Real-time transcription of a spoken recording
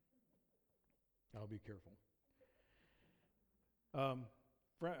I'll be careful.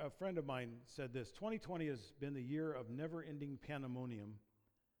 A friend of mine said this: 2020 has been the year of never-ending pandemonium,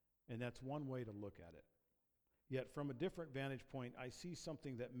 and that's one way to look at it. Yet from a different vantage point, I see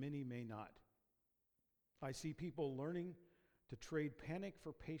something that many may not. I see people learning to trade panic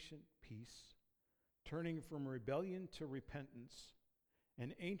for patient peace, turning from rebellion to repentance,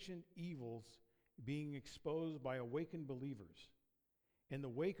 and ancient evils being exposed by awakened believers. In the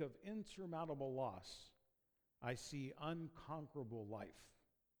wake of insurmountable loss, I see unconquerable life.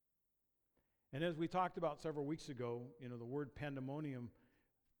 And as we talked about several weeks ago, the word pandemonium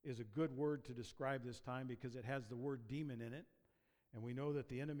is a good word to describe this time because it has the word demon in it. And we know that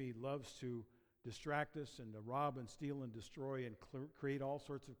the enemy loves to distract us and to rob and steal and destroy and create all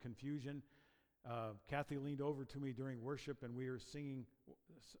sorts of confusion. Kathy leaned over to me during worship and we were singing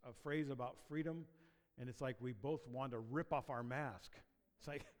a phrase about freedom, and it's like we both want to rip off our mask. It's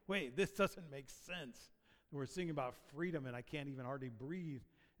like, wait, this doesn't make sense. We're singing about freedom and I can't even hardly breathe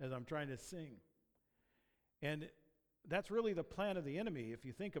as I'm trying to sing. And that's really the plan of the enemy, if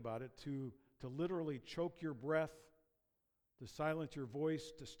you think about it, to literally choke your breath, to silence your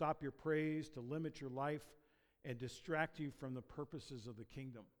voice, to stop your praise, to limit your life, and distract you from the purposes of the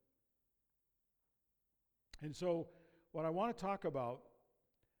kingdom. And so what I want to talk about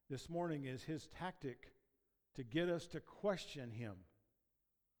this morning is his tactic to get us to question him.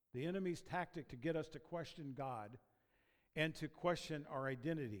 The enemy's tactic to get us to question God and to question our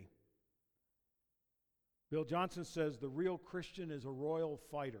identity. Bill Johnson says the real Christian is a royal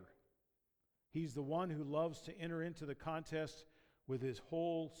fighter. He's the one who loves to enter into the contest with his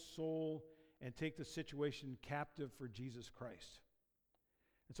whole soul and take the situation captive for Jesus Christ.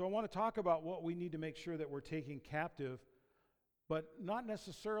 And so I want to talk about what we need to make sure that we're taking captive, but not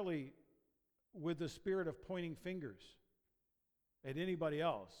necessarily with the spirit of pointing fingers at anybody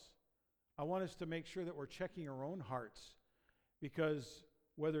else. I want us to make sure that we're checking our own hearts, because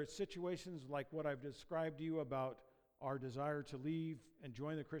whether it's situations like what I've described to you about our desire to leave and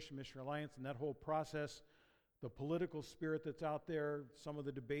join the Christian Missionary Alliance and that whole process, the political spirit that's out there, some of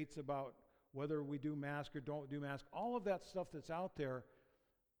the debates about whether we do mask or don't do mask, all of that stuff that's out there,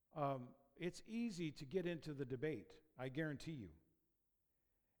 it's easy to get into the debate, I guarantee you.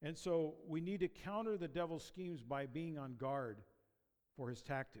 And so we need to counter the devil's schemes by being on guard for his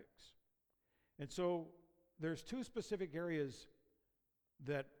tactics. And so there's two specific areas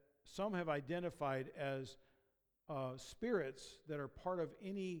that some have identified as spirits that are part of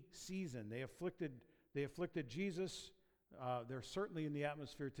any season. They afflicted Jesus. They're certainly in the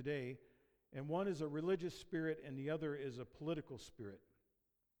atmosphere today. And one is a religious spirit and the other is a political spirit.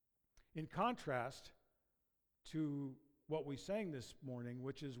 In contrast to what we sang this morning,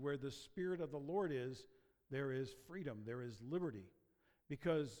 which is where the Spirit of the Lord is, there is freedom, there is liberty.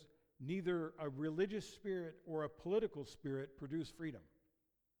 Because neither a religious spirit or a political spirit produce freedom.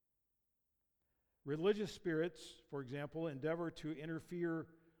 Religious spirits, for example, endeavor to interfere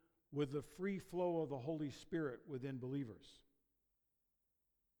with the free flow of the Holy Spirit within believers.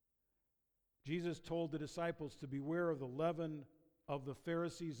 Jesus told the disciples to beware of the leaven of the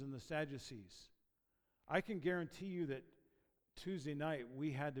Pharisees and the Sadducees. I can guarantee you that Tuesday night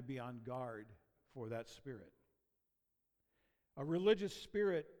we had to be on guard for that spirit. A religious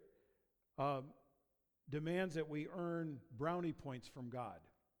spirit demands that we earn brownie points from God,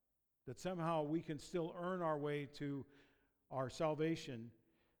 that somehow we can still earn our way to our salvation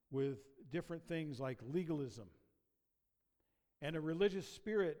with different things like legalism. And a religious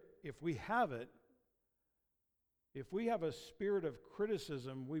spirit, if we have it, if we have a spirit of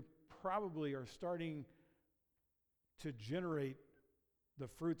criticism, we probably are starting to generate the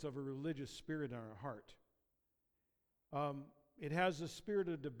fruits of a religious spirit in our heart. It has the spirit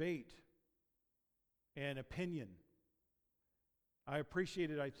of debate and opinion. I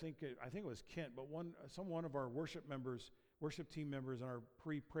appreciated, I think it was Kent, but one of our worship team members in our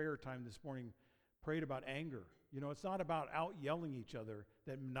pre-prayer time this morning prayed about anger. It's not about out-yelling each other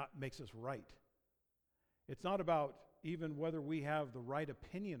that makes us right. It's not about even whether we have the right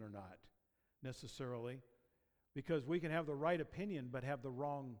opinion or not, necessarily, because we can have the right opinion but have the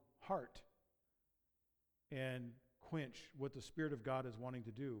wrong heart and quench what the Spirit of God is wanting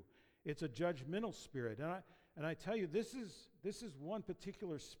to do. It's a judgmental spirit. And I tell you, this is one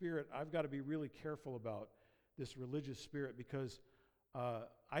particular spirit I've got to be really careful about, this religious spirit, because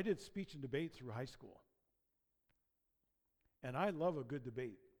I did speech and debate through high school. And I love a good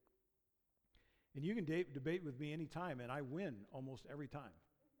debate. And you can debate with me anytime, and I win almost every time.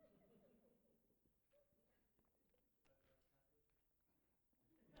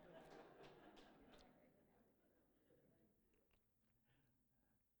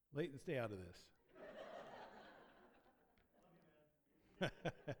 Leighton, stay out of this.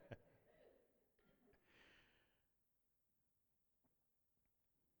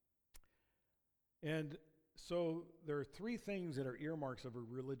 And so there are three things that are earmarks of a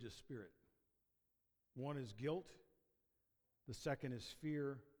religious spirit. One is guilt, the second is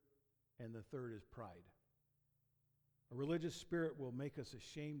fear, and the third is pride. A religious spirit will make us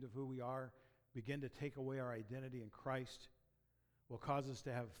ashamed of who we are, begin to take away our identity in Christ, will cause us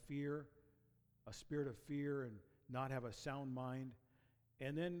to have fear, a spirit of fear, and not have a sound mind.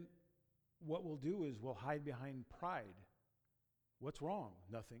 And then what we'll do is we'll hide behind pride. What's wrong?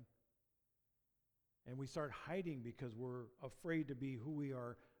 Nothing. And we start hiding because we're afraid to be who we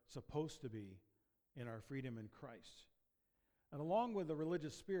are supposed to be in our freedom in Christ. And along with the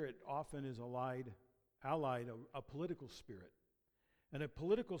religious spirit often is allied a political spirit. And a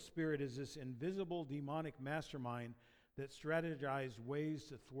political spirit is this invisible demonic mastermind that strategizes ways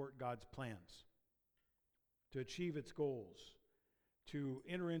to thwart God's plans, to achieve its goals, to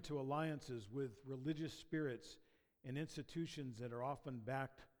enter into alliances with religious spirits and institutions that are often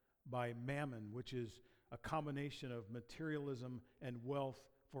backed by mammon, which is a combination of materialism and wealth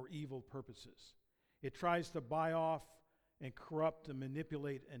for evil purposes. It tries to buy off and corrupt and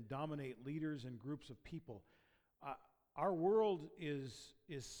manipulate and dominate leaders and groups of people. Our world is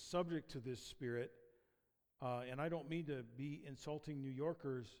subject to this spirit, and I don't mean to be insulting New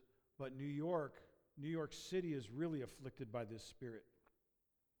Yorkers, but New York City is really afflicted by this spirit.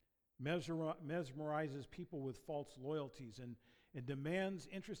 Mesmerizes people with false loyalties and demands,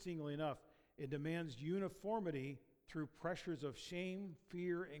 interestingly enough, it demands uniformity through pressures of shame,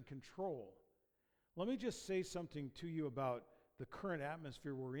 fear, and control. Let me just say something to you about the current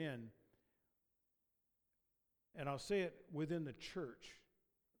atmosphere we're in, and I'll say it within the church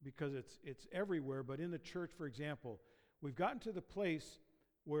because it's everywhere, but in the church, for example, we've gotten to the place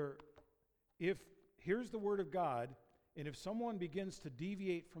where if here's the Word of God, and if someone begins to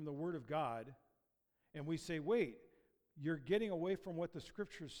deviate from the Word of God, and we say, wait, you're getting away from what the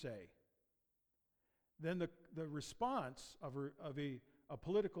Scriptures say, then the response of a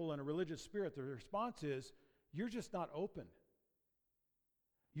political and a religious spirit, the response is, you're just not open.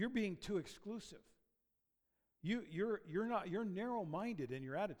 You're being too exclusive. You're narrow-minded in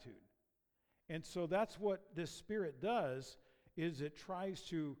your attitude. And so that's what this spirit does, is it tries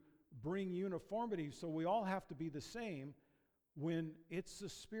to bring uniformity so we all have to be the same, when it's the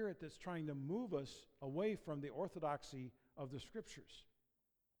spirit that's trying to move us away from the orthodoxy of the Scriptures.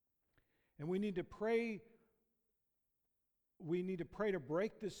 And we need to pray to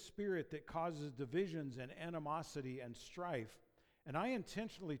break this spirit that causes divisions and animosity and strife. And I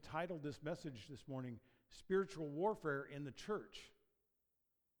intentionally titled this message this morning, Spiritual Warfare in the Church.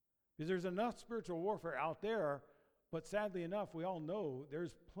 Because there's enough spiritual warfare out there, but sadly enough, we all know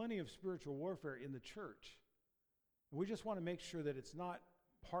there's plenty of spiritual warfare in the church. We just want to make sure that it's not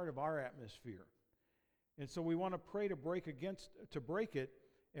part of our atmosphere. And so we want to pray to break it,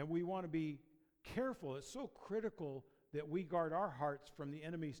 and we want to be careful. It's so critical that we guard our hearts from the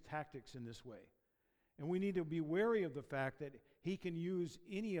enemy's tactics in this way. And we need to be wary of the fact that he can use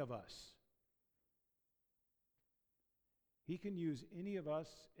any of us. He can use any of us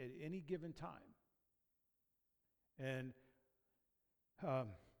at any given time. And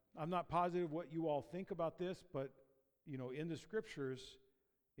I'm not positive what you all think about this, but in the Scriptures,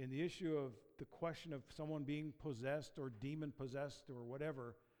 in the issue of the question of someone being possessed or demon-possessed or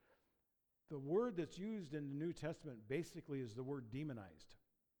whatever, the word that's used in the New Testament basically is the word demonized.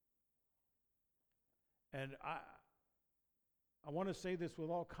 And I want to say this with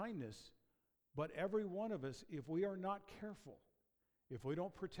all kindness, but every one of us, if we are not careful, if we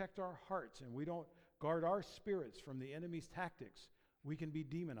don't protect our hearts and we don't guard our spirits from the enemy's tactics, we can be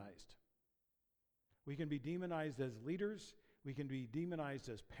demonized. We can be demonized as leaders. We can be demonized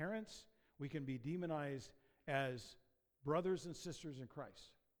as parents. We can be demonized as brothers and sisters in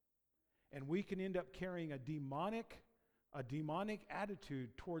Christ. And we can end up carrying a demonic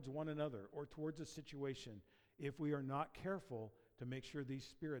attitude towards one another or towards a situation if we are not careful to make sure these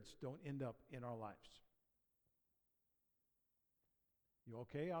spirits don't end up in our lives. You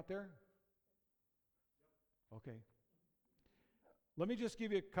okay out there? Okay. Let me just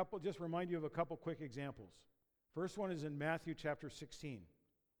give you remind you of a couple quick examples. First one is in Matthew chapter 16.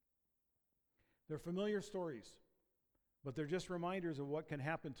 They're familiar stories, but they're just reminders of what can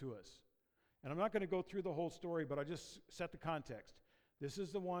happen to us. And I'm not going to go through the whole story, but I'll just set the context. This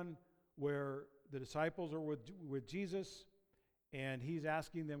is the one where the disciples are with Jesus, and he's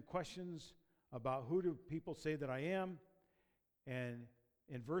asking them questions about who do people say that I am. And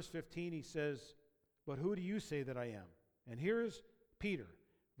in verse 15 he says, but who do you say that I am? And here's Peter,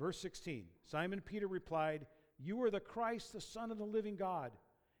 verse 16. Simon Peter replied, "You are the Christ, the Son of the living God."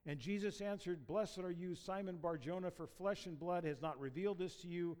 And Jesus answered, "Blessed are you, Simon Bar-Jonah, for flesh and blood has not revealed this to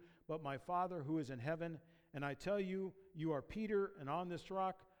you, but my Father who is in heaven. And I tell you, you are Peter, and on this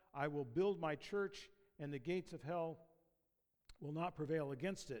rock I will build my church, and the gates of hell will not prevail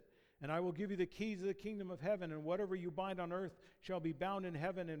against it. And I will give you the keys of the kingdom of heaven, and whatever you bind on earth shall be bound in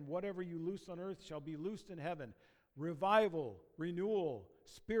heaven, and whatever you loose on earth shall be loosed in heaven." Revival, renewal,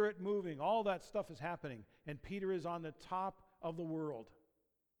 spirit moving, all that stuff is happening. And Peter is on the top of the world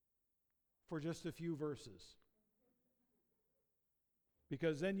for just a few verses.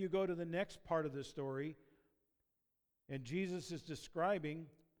 Because then you go to the next part of the story, and Jesus is describing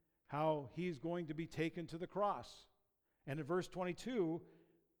how he's going to be taken to the cross. And in verse 22,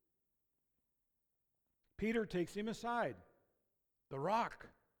 Peter takes him aside. The rock,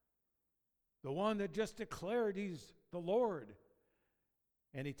 the one that just declared he's the Lord.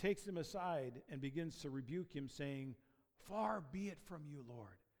 And he takes him aside and begins to rebuke him, saying, "Far be it from you,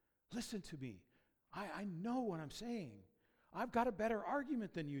 Lord. Listen to me. I know what I'm saying. I've got a better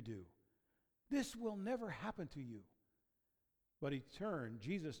argument than you do. This will never happen to you." But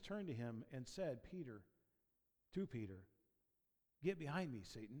Jesus turned to him and said, Peter, "Get behind me,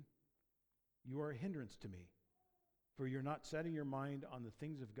 Satan. You are a hindrance to me, for you're not setting your mind on the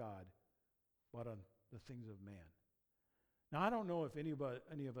things of God, but on the things of man." Now, I don't know if any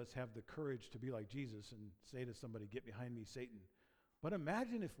of us have the courage to be like Jesus and say to somebody, "Get behind me, Satan." But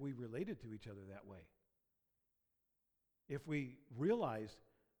imagine if we related to each other that way. If we realized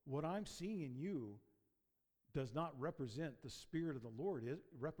what I'm seeing in you does not represent the Spirit of the Lord, it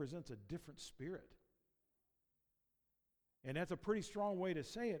represents a different spirit. And that's a pretty strong way to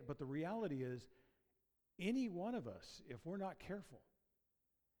say it, but the reality is, any one of us, if we're not careful,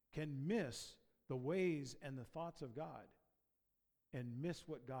 can miss the ways and the thoughts of God and miss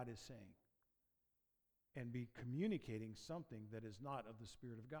what God is saying and be communicating something that is not of the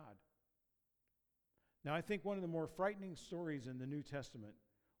Spirit of God. Now, I think one of the more frightening stories in the New Testament,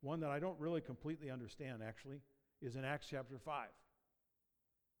 one that I don't really completely understand actually, is in Acts chapter 5.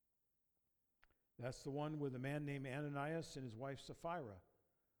 That's the one with a man named Ananias and his wife Sapphira,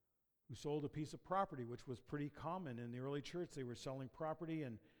 who sold a piece of property, which was pretty common in the early church. They were selling property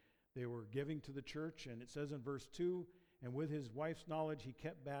and they were giving to the church. And it says in verse 2, "And with his wife's knowledge, he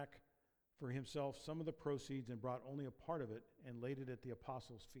kept back for himself some of the proceeds and brought only a part of it and laid it at the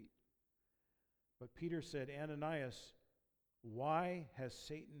apostles' feet." But Peter said, "Ananias, why has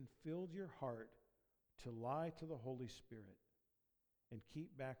Satan filled your heart to lie to the Holy Spirit and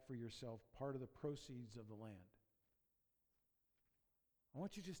keep back for yourself part of the proceeds of the land?" I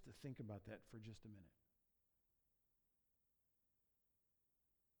want you just to think about that for just a minute.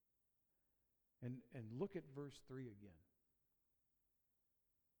 And look at verse 3 again.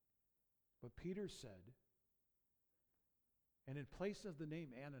 But Peter said, and in place of the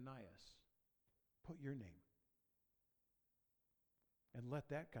name Ananias, put your name. And let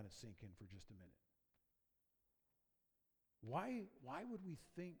that kind of sink in for just a minute. Why would we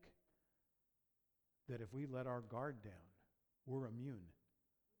think that if we let our guard down, we're immune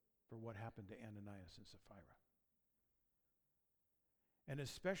for what happened to Ananias and Sapphira? And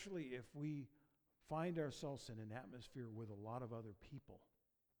especially if we find ourselves in an atmosphere with a lot of other people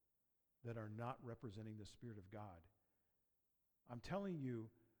that are not representing the Spirit of God. I'm telling you,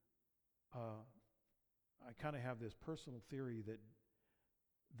 I kind of have this personal theory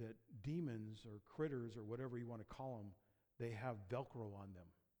that demons or critters or whatever you want to call them, they have Velcro on them.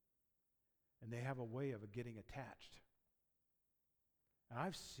 And they have a way of getting attached. And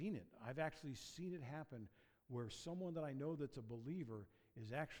I've seen it. I've actually seen it happen where someone that I know that's a believer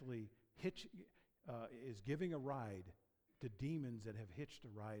is actually is giving a ride to demons that have hitched a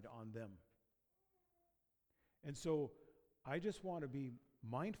ride on them. And so I just want to be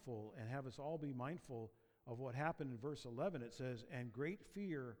mindful and have us all be mindful of what happened in verse 11. It says, "And great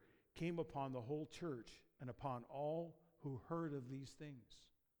fear came upon the whole church and upon all who heard of these things."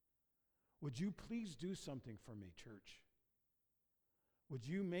 Would you please do something for me, church? Would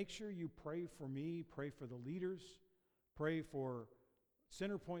you make sure you pray for me, pray for the leaders, pray for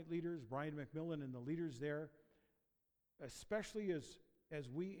Centerpoint leaders, Brian McMillan and the leaders there, especially as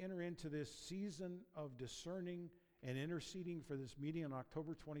we enter into this season of discerning and interceding for this meeting on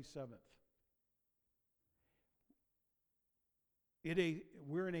October 27th.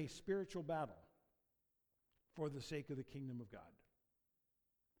 We're in a spiritual battle for the sake of the kingdom of God.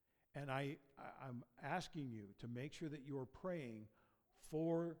 And I'm asking you to make sure that you are praying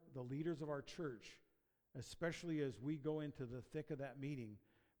for the leaders of our church, especially as we go into the thick of that meeting,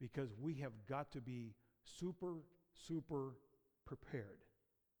 because we have got to be super, super prepared.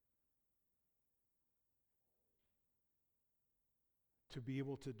 to be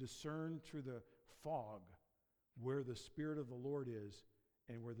able to discern through the fog where the Spirit of the Lord is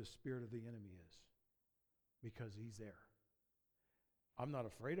and where the spirit of the enemy is, because he's there. I'm not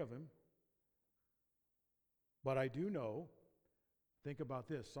afraid of him, but I do know, think about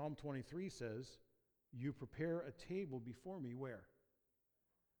this, Psalm 23 says, you prepare a table before me where?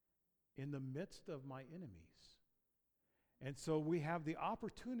 In the midst of my enemies. And so we have the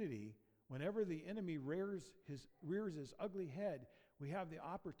opportunity, whenever the enemy rears his ugly head, we have the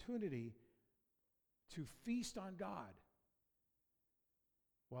opportunity to feast on God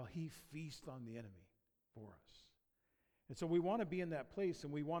while he feasts on the enemy for us. And so we want to be in that place,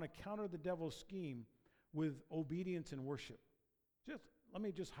 and we want to counter the devil's scheme with obedience and worship. Let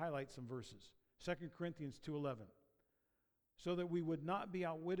me just highlight some verses. 2 Corinthians 2:11. So that we would not be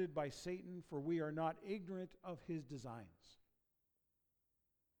outwitted by Satan, for we are not ignorant of his designs.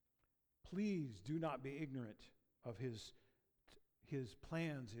 Please do not be ignorant of his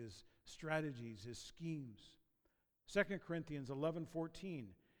plans, his strategies, his schemes. 2 Corinthians 11:14.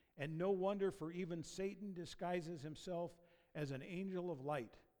 And no wonder, for even Satan disguises himself as an angel of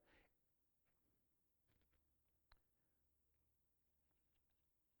light.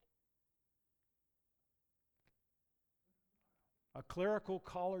 A clerical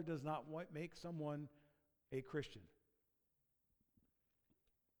collar does not make someone a Christian.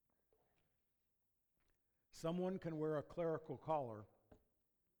 Someone can wear a clerical collar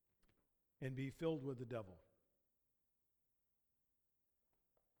and be filled with the devil.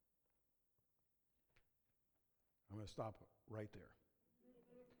 I'm going to stop right there.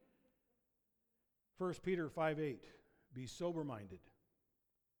 1 Peter 5:8. Be sober-minded.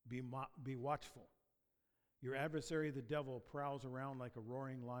 Be watchful. Your adversary, the devil, prowls around like a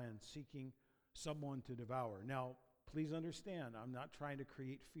roaring lion seeking someone to devour. Now, please understand, I'm not trying to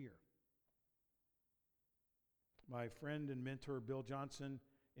create fear. My friend and mentor, Bill Johnson,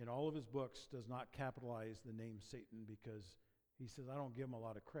 in all of his books, does not capitalize the name Satan because he says, I don't give him a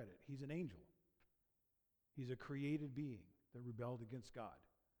lot of credit. He's an angel. He's a created being that rebelled against God.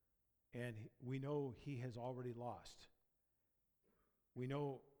 And we know he has already lost. We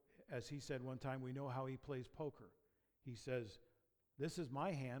know, as he said one time, we know how he plays poker. He says, this is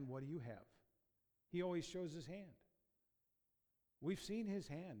my hand, what do you have? He always shows his hand. We've seen his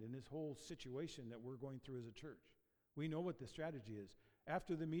hand in this whole situation that we're going through as a church. We know what the strategy is.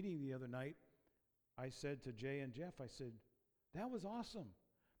 After the meeting the other night, I said to Jay and Jeff, I said, that was awesome,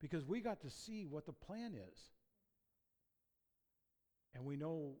 because we got to see what the plan is. And we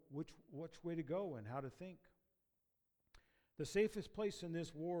know which way to go and how to think. The safest place in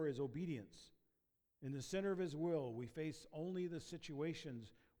this war is obedience. In the center of his will, we face only the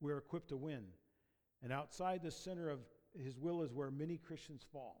situations we're equipped to win. And outside the center of his will is where many Christians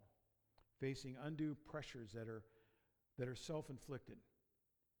fall, facing undue pressures that are self-inflicted.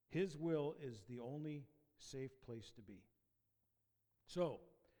 His will is the only safe place to be. So,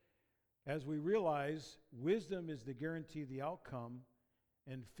 as we realize wisdom is the guarantee of the outcome,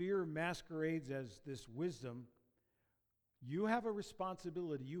 and fear masquerades as this wisdom, you have a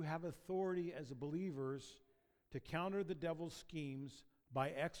responsibility, you have authority as believers to counter the devil's schemes by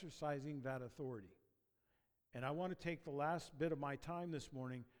exercising that authority. And I want to take the last bit of my time this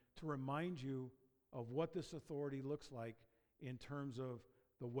morning to remind you of what this authority looks like in terms of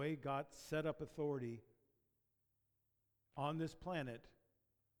the way God set up authority on this planet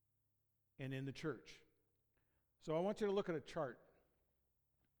and in the church. So I want you to look at a chart.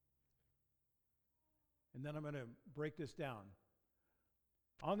 And then I'm going to break this down.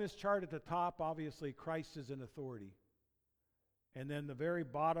 On this chart at the top, obviously, Christ is an authority. And then the very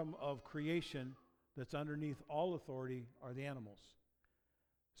bottom of creation that's underneath all authority are the animals.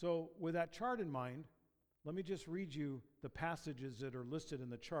 So with that chart in mind, let me just read you the passages that are listed in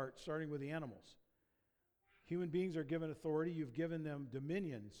the chart, starting with the animals. Human beings are given authority. You've given them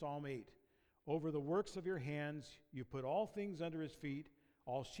dominion, Psalm 8. Over the works of your hands, you put all things under his feet,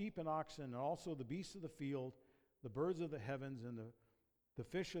 all sheep and oxen, and also the beasts of the field, the birds of the heavens, and the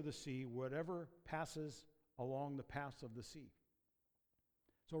fish of the sea, whatever passes along the paths of the sea.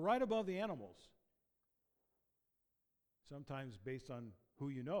 So right above the animals, sometimes based on who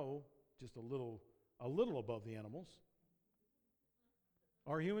you know, just a little above the animals,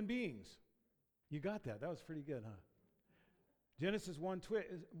 are human beings. You got that. That was pretty good, huh? Genesis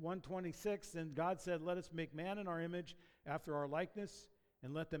 1:26, and God said, let us make man in our image after our likeness,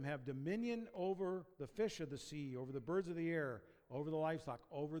 and let them have dominion over the fish of the sea, over the birds of the air, over the livestock,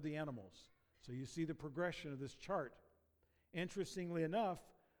 over the animals. So you see the progression of this chart. Interestingly enough,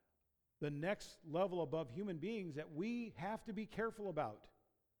 the next level above human beings that we have to be careful about,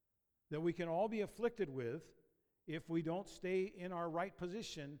 that we can all be afflicted with, if we don't stay in our right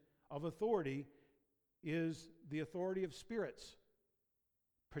position of authority, is the authority of spirits,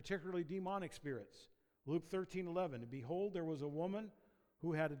 particularly demonic spirits. Luke 13:11, and behold, there was a woman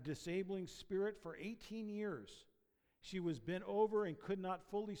who had a disabling spirit for 18 years. She was bent over and could not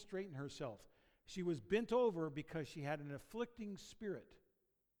fully straighten herself. She was bent over because she had an afflicting spirit.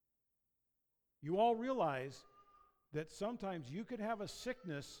 You all realize that sometimes you could have a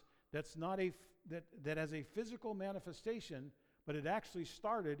sickness that's not that has a physical manifestation, but it actually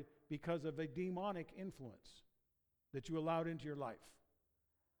started because of a demonic influence that you allowed into your life.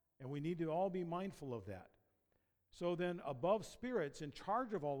 And we need to all be mindful of that. So then, above spirits, in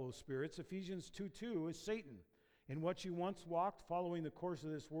charge of all those spirits, Ephesians 2:2 is Satan. In what you once walked, following the course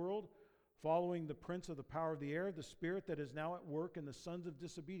of this world, following the prince of the power of the air, the spirit that is now at work in the sons of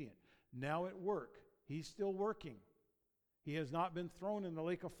disobedience. Now at work. He's still working. He has not been thrown in the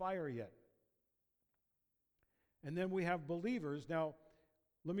lake of fire yet. And then we have believers. Now,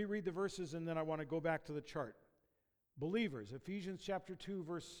 let me read the verses and then I want to go back to the chart. Believers, Ephesians chapter 2,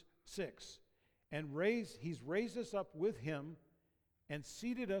 verse 6. And he's raised us up with him and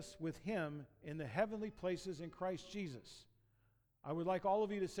seated us with him in the heavenly places in Christ Jesus. I would like all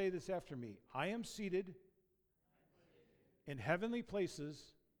of you to say this after me. I am seated in heavenly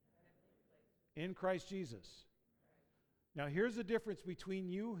places in Christ Jesus. Now here's the difference between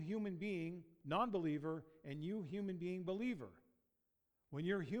you, human being, non-believer, and you, human being, believer. When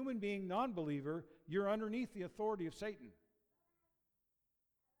you're a human being, non-believer, you're underneath the authority of Satan.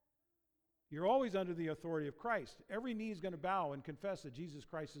 You're always under the authority of Christ. Every knee is going to bow and confess that Jesus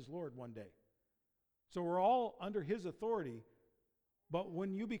Christ is Lord one day. So we're all under his authority. But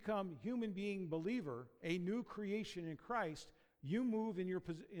when you become human being believer, a new creation in Christ, you move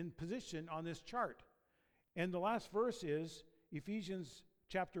in position on this chart. And the last verse is Ephesians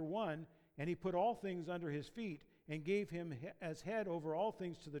chapter 1, and he put all things under his feet and gave him as head over all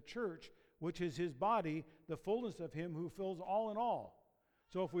things to the church, which is his body, the fullness of him who fills all in all.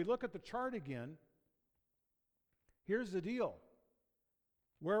 So if we look at the chart again, here's the deal.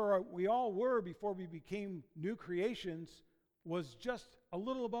 Where we all were before we became new creations was just a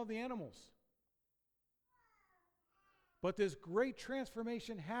little above the animals. But this great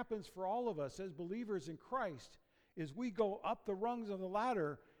transformation happens for all of us as believers in Christ as we go up the rungs of the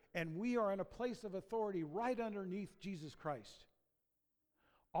ladder and we are in a place of authority right underneath Jesus Christ.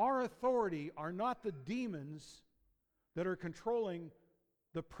 Our authority are not the demons that are controlling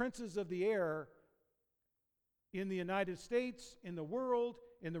the princes of the air in the United States, in the world,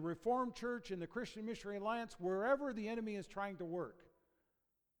 in the Reformed Church, in the Christian Missionary Alliance, wherever the enemy is trying to work.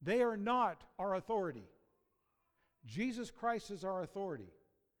 They are not our authority. Jesus Christ is our authority.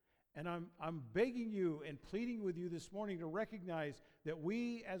 And I'm begging you and pleading with you this morning to recognize that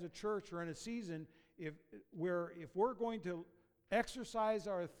we as a church are in a season if we're going to exercise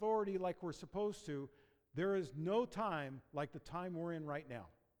our authority like we're supposed to, there is no time like the time we're in right now.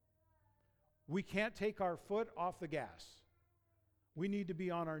 We can't take our foot off the gas. We need to be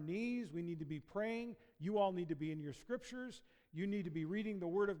on our knees. We need to be praying. You all need to be in your scriptures. You need to be reading the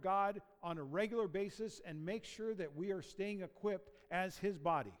Word of God on a regular basis and make sure that we are staying equipped as His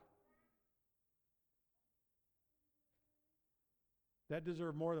body. That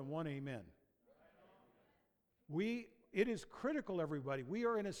deserves more than one amen. It is critical, everybody. We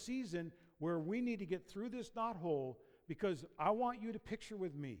are in a season where we need to get through this knothole because I want you to picture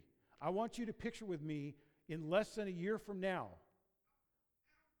with me. I want you to picture with me in less than a year from now,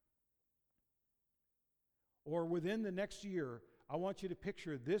 or within the next year, I want you to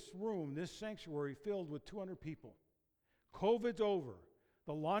picture this room, this sanctuary filled with 200 people. COVID's over.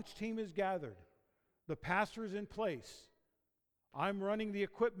 The launch team is gathered. The pastor is in place. I'm running the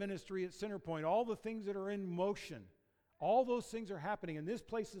equip ministry at Centerpoint. All the things that are in motion, all those things are happening, and this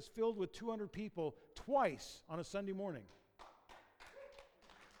place is filled with 200 people twice on a Sunday morning.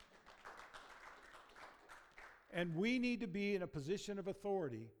 And we need to be in a position of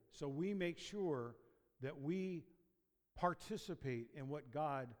authority so we make sure that we participate in what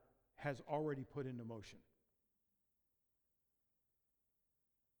God has already put into motion.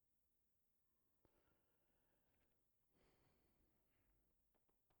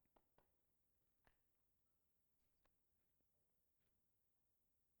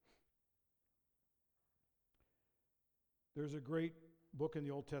 There's a great book in the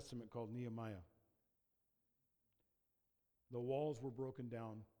Old Testament called Nehemiah. The walls were broken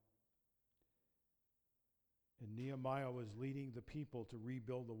down. And Nehemiah was leading the people to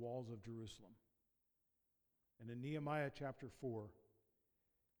rebuild the walls of Jerusalem. And in Nehemiah chapter 4,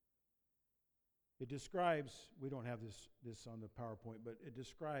 it describes, we don't have this on the PowerPoint, but it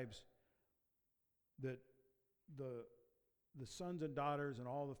describes that the sons and daughters and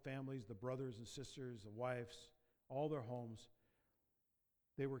all the families, the brothers and sisters, the wives, all their homes,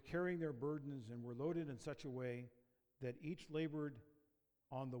 they were carrying their burdens and were loaded in such a way that each labored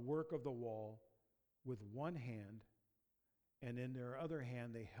on the work of the wall with one hand, and in their other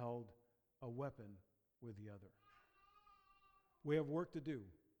hand they held a weapon with the other. We have work to do,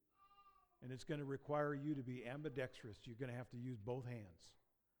 and it's going to require you to be ambidextrous. You're going to have to use both hands.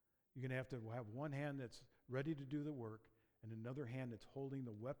 You're going to have one hand that's ready to do the work and another hand that's holding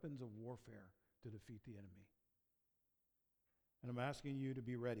the weapons of warfare to defeat the enemy. And I'm asking you to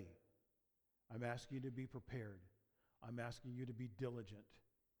be ready. I'm asking you to be prepared. I'm asking you to be diligent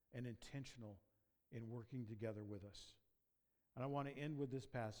and intentional in working together with us. And I want to end with this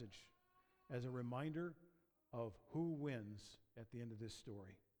passage as a reminder of who wins at the end of this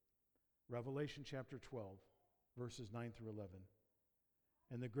story. Revelation chapter 12, verses 9 through 11.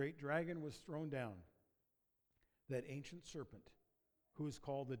 And the great dragon was thrown down, that ancient serpent, who is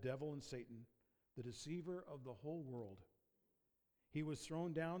called the devil and Satan, the deceiver of the whole world. He was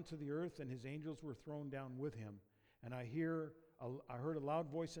thrown down to the earth, and his angels were thrown down with him. And I heard a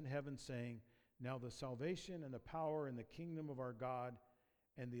loud voice in heaven saying, now the salvation and the power and the kingdom of our God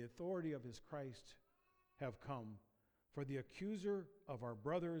and the authority of his Christ have come. For the accuser of our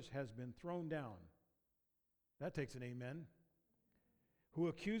brothers has been thrown down. That takes an amen. Who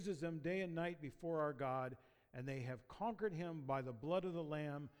accuses them day and night before our God, and they have conquered him by the blood of the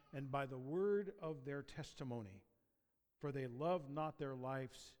Lamb and by the word of their testimony. For they loved not their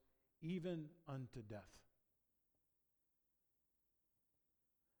lives even unto death.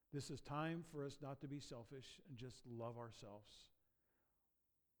 This is time for us not to be selfish and just love ourselves.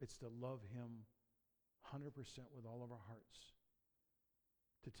 It's to love him 100% with all of our hearts,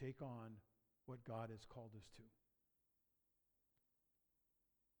 to take on what God has called us to.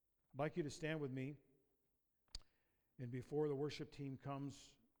 I'd like you to stand with me, and before the worship team comes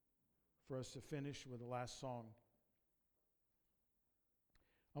for us to finish with the last song,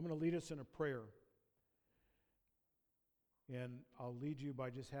 I'm going to lead us in a prayer. And I'll lead you by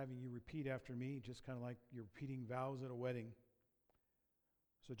just having you repeat after me, just kind of like you're repeating vows at a wedding.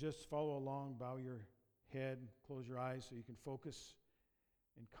 So just follow along, bow your head, close your eyes so you can focus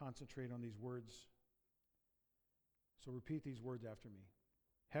and concentrate on these words. So repeat these words after me.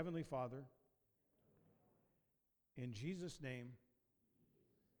 Heavenly Father, in Jesus' name,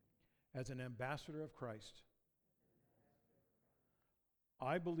 as an ambassador of Christ,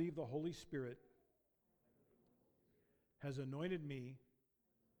 I believe the Holy Spirit has anointed me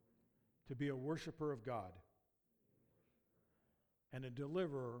to be a worshiper of God and a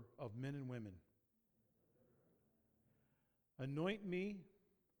deliverer of men and women. Anoint me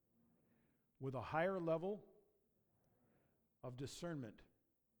with a higher level of discernment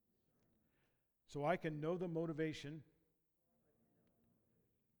so I can know the motivation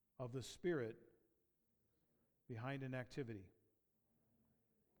of the Spirit behind an activity.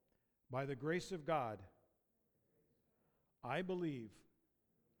 By the grace of God, I believe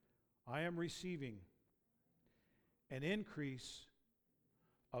I am receiving an increase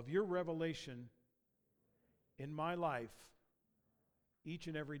of your revelation in my life each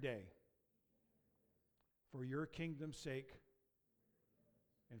and every day for your kingdom's sake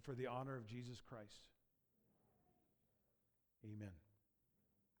and for the honor of Jesus Christ. Amen.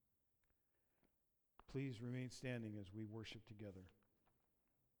 Please remain standing as we worship together.